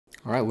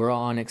All right, we're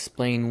on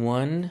explain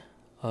 1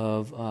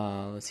 of,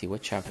 let's see,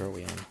 what chapter are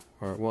we on?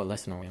 Or what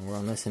lesson are we on? We're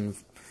on lesson,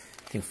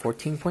 I think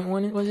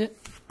 14.1, was it?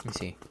 Let me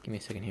see. Give me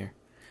a second here.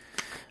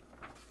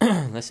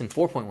 Lesson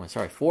 4.1,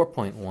 sorry,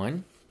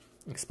 4.1.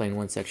 Explain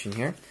 1 section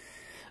here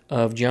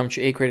of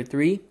Geometry A Credit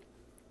 3.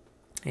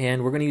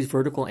 And we're going to use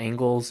vertical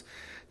angles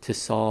to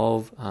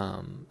solve,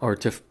 or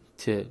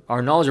to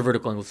our knowledge of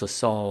vertical angles to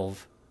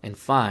solve and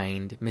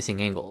find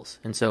missing angles.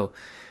 And so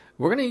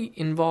we're going to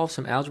involve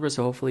some algebra,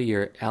 so hopefully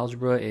your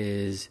algebra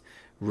is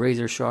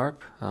razor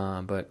sharp,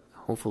 but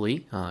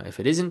hopefully, if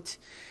it isn't,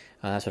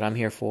 that's what I'm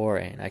here for,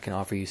 and I can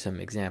offer you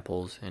some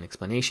examples and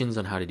explanations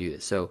on how to do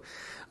this. So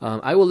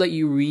I will let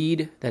you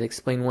read that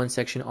explain 1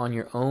 section on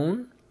your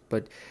own,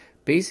 but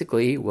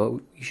basically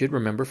what you should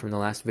remember from the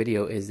last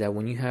video is that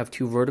when you have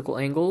two vertical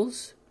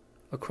angles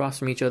across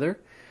from each other,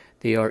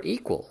 they are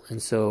equal.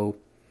 And so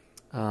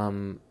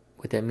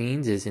what that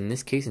means is, in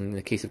this case, in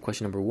the case of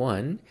question number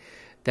 1,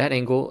 that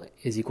angle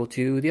is equal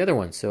to the other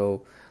one.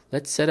 So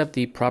let's set up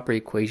the proper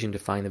equation to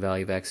find the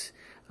value of x.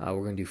 We're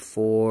going to do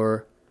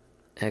 4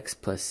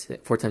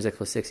 times x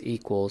plus 6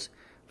 equals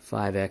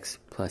 5x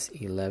plus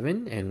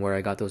 11. And where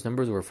I got those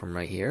numbers were from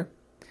right here.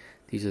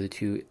 These are the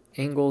two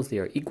angles. They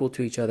are equal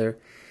to each other.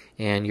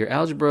 And your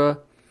algebra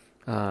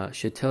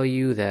should tell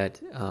you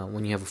that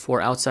when you have a 4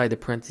 outside the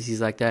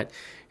parentheses like that,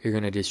 you're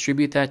going to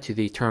distribute that to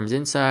the terms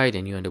inside,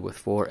 and you end up with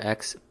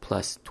 4x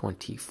plus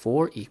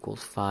 24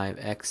 equals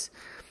 5x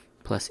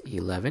plus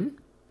 11.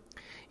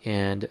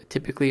 And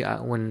typically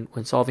when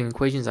solving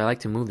equations, I like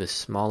to move the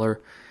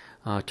smaller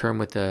term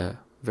with the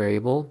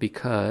variable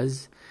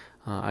because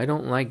I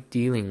don't like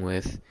dealing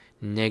with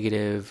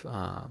negative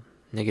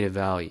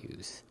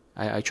values.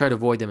 I try to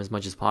avoid them as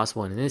much as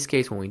possible, and in this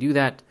case, when we do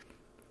that,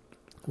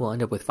 we'll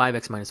end up with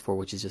 5x minus 4,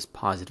 which is just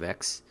positive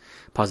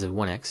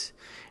 1x.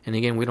 And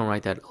again, we don't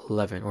write that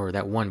 11 or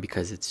that 1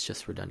 because it's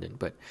just redundant.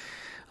 But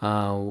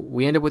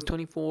we end up with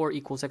 24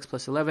 equals x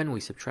plus 11. We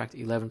subtract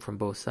 11 from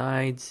both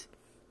sides.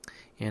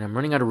 And I'm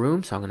running out of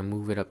room, so I'm going to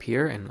move it up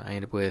here. And I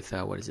end up with,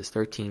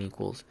 13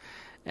 equals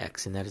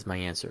x. And that is my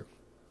answer.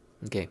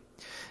 Okay.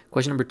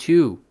 Question number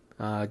 2.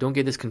 Don't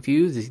get this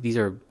confused. These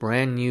are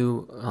brand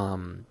new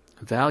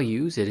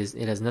values. It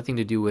has nothing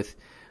to do with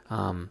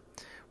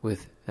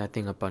that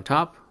thing up on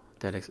top,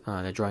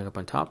 that drawing up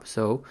on top.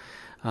 So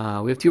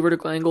we have two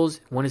vertical angles.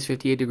 One is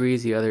 58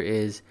 degrees. The other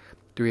is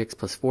 3x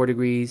plus 4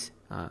 degrees.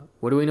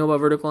 What do we know about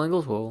vertical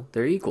angles? Well,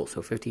 they're equal.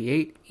 So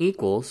 58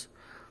 equals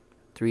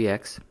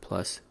 3x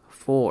plus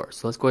 4.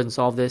 So let's go ahead and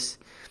solve this.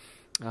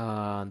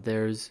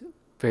 There's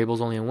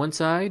variables only on one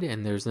side,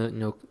 and there's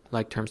no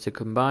like terms to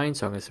combine.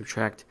 So I'm going to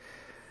subtract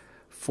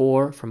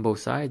 4 from both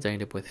sides. I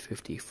end up with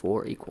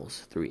 54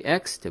 equals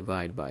 3x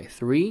divided by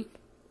 3.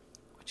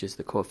 Which is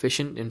the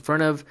coefficient in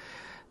front of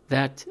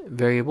that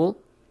variable.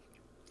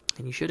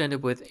 And you should end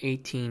up with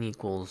 18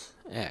 equals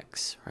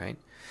x, right?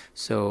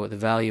 So the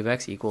value of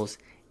x equals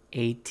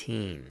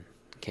 18,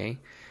 okay?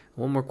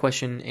 One more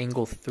question,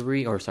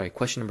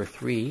 question number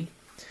 3.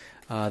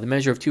 The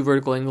measure of two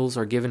vertical angles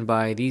are given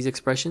by these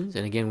expressions.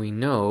 And again, we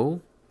know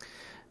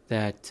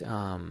that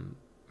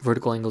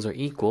vertical angles are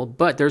equal,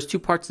 but there's two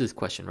parts to this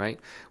question, right?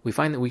 We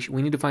find that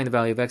we need to find the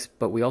value of x,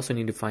 but we also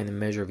need to find the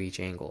measure of each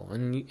angle.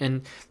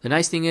 And the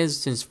nice thing is,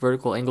 since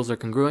vertical angles are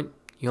congruent,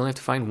 you only have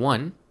to find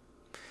one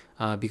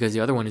because the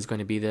other one is going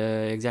to be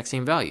the exact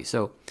same value.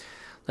 So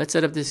let's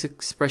set up this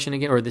expression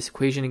again, or this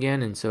equation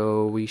again, and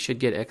so we should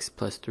get x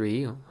plus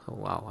 3. Oh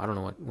wow, I don't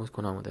know what's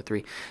going on with the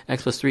 3.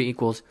 X plus 3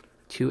 equals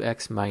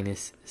 2x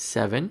minus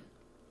 7.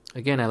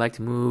 Again, I like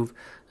to move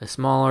the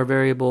smaller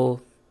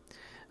variable.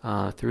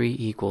 3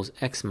 equals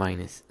x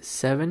minus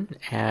 7.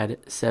 Add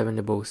 7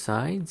 to both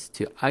sides.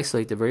 To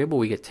isolate the variable,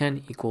 we get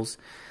 10 equals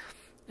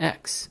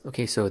x.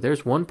 Okay, so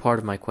there's one part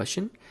of my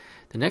question.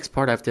 The next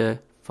part, I have to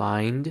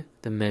find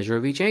the measure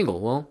of each angle.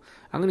 Well,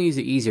 I'm going to use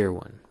the easier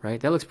one, right?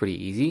 That looks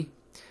pretty easy.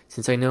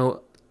 Since I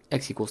know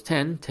x equals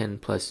 10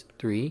 plus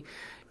 3,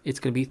 it's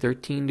going to be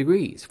 13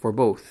 degrees for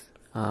both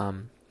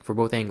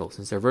angles,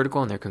 since they're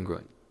vertical and they're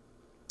congruent.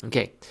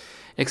 Okay.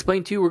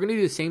 Explain 2, we're going to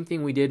do the same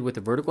thing we did with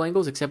the vertical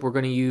angles, except we're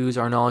going to use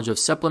our knowledge of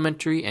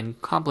supplementary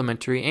and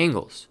complementary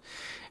angles.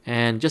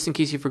 And just in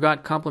case you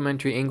forgot,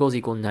 complementary angles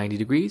equal 90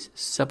 degrees.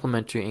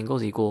 Supplementary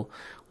angles equal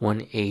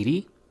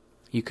 180.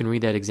 You can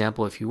read that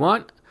example if you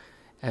want.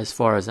 As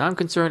far as I'm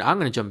concerned, I'm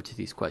going to jump into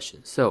these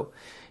questions. So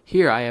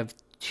here I have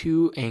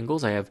two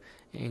angles. I have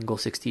angle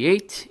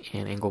 68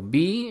 and angle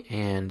B,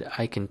 and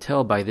I can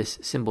tell by this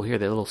symbol here,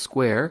 that little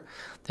square,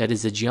 that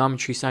is the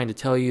geometry sign to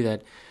tell you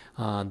that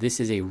this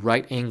is a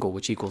right angle,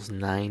 which equals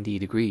 90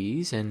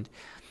 degrees. And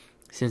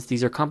since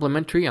these are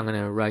complementary, I'm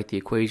going to write the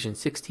equation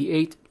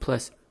 68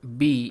 plus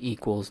b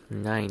equals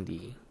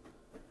 90.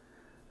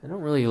 I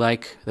don't really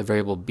like the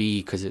variable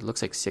b because it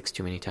looks like 6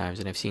 too many times,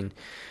 and I've seen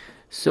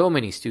so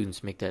many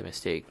students make that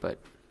mistake. But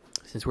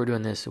since we're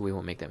doing this, we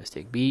won't make that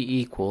mistake. B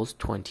equals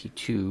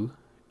 22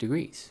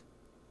 degrees.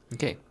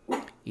 Okay,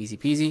 easy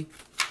peasy.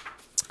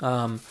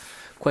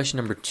 Question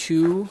number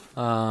 2.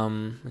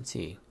 Let's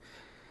see.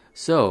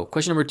 So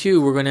question number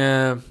 2, we're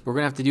gonna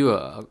have to do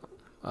a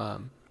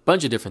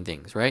bunch of different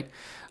things, right?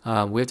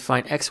 We have to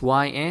find x,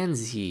 y, and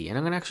z. And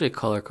I'm going to actually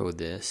color code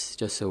this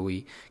just so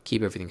we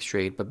keep everything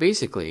straight. But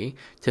basically,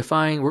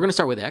 we're going to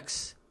start with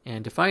x.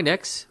 And to find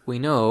x, we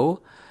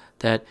know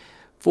that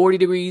 40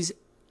 degrees,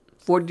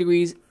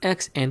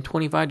 x, and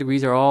 25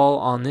 degrees are all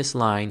on this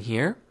line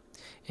here.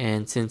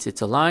 And since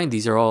it's a line,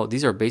 these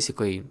are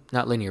basically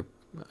not linear.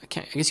 I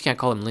guess you can't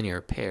call them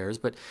linear pairs,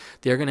 but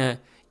they're going to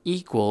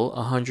equal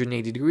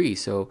 180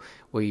 degrees. So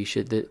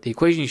the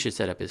equation you should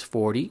set up is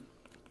 40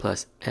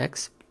 plus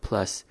x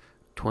plus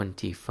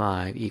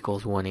 25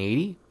 equals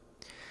 180.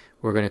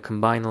 We're going to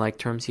combine the like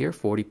terms here.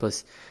 40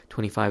 plus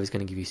 25 is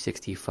going to give you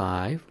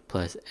 65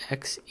 plus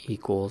x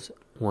equals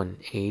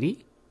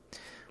 180.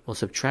 We'll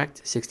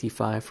subtract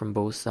 65 from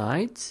both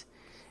sides,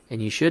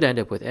 and you should end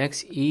up with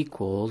x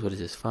equals,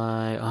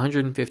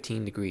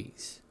 115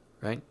 degrees,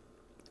 right?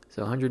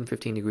 So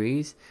 115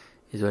 degrees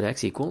is what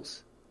x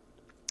equals.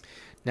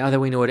 Now that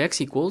we know what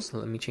x equals,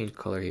 let me change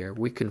color here.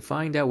 We can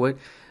find out what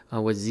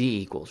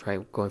z equals,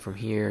 right? Going from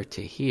here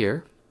to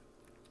here.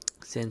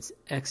 Since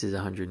x is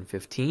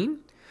 115,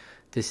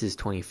 this is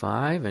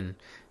 25, and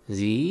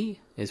z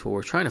is what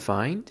we're trying to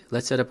find.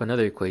 Let's set up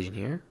another equation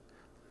here.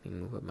 Let me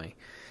move up my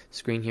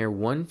screen here.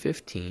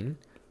 115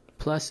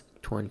 plus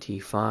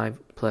 25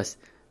 plus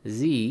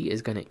z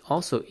is going to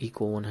also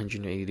equal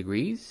 180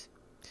 degrees.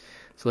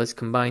 So let's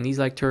combine these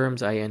like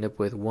terms. I end up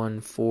with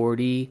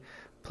 140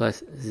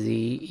 plus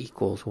z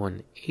equals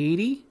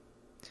 180. I'm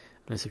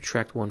going to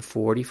subtract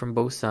 140 from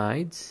both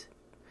sides,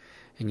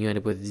 and you end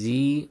up with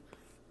z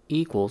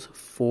equals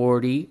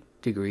 40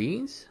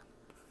 degrees.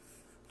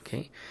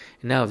 Okay,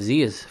 and now if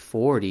z is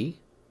 40,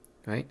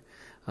 right?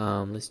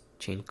 Let's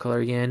change color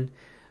again.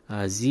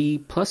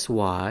 Z plus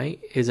y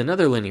is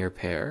another linear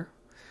pair.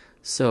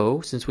 So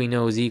since we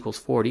know z equals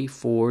 40,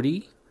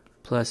 40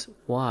 plus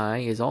y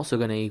is also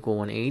going to equal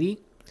 180.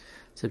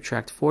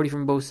 Subtract 40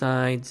 from both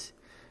sides.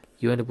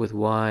 You end up with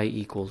y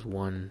equals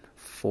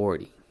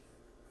 140.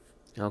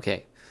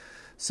 Okay,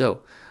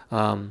 so,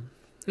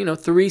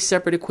 3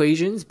 separate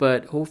equations,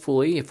 but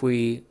hopefully if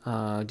we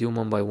do them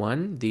one by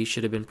one, these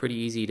should have been pretty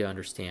easy to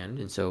understand.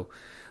 And so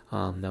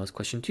that was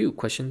question 2.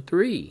 Question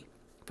 3,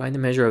 find the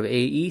measure of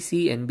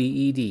AEC and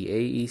BED.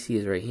 AEC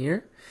is right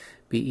here.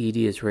 BED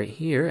is right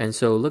here. And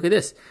so look at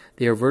this.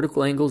 They are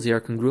vertical angles. They are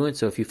congruent.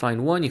 So if you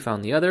find one, you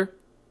found the other.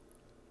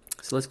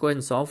 So let's go ahead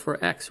and solve for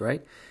x,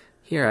 right?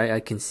 Here I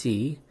can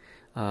see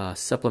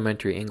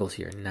supplementary angles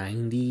here.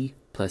 90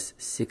 plus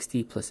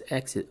 60 plus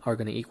x are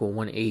going to equal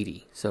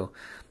 180. So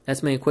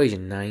that's my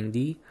equation.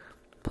 90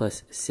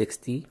 plus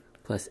 60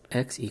 plus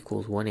x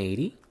equals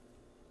 180.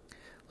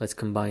 Let's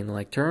combine the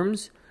like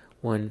terms.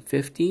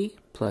 150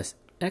 plus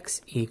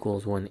x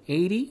equals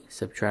 180.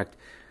 Subtract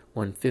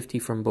 150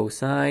 from both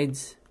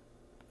sides.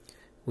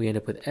 We end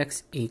up with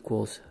x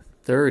equals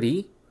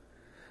 30.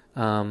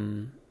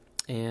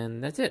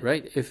 And that's it,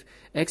 right? If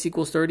x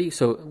equals 30,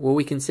 so what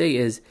we can say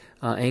is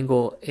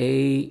angle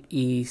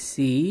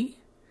AEC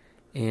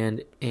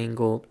and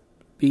angle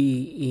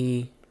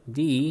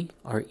BED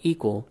are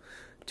equal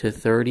to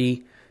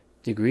 30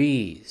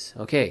 degrees.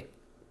 Okay,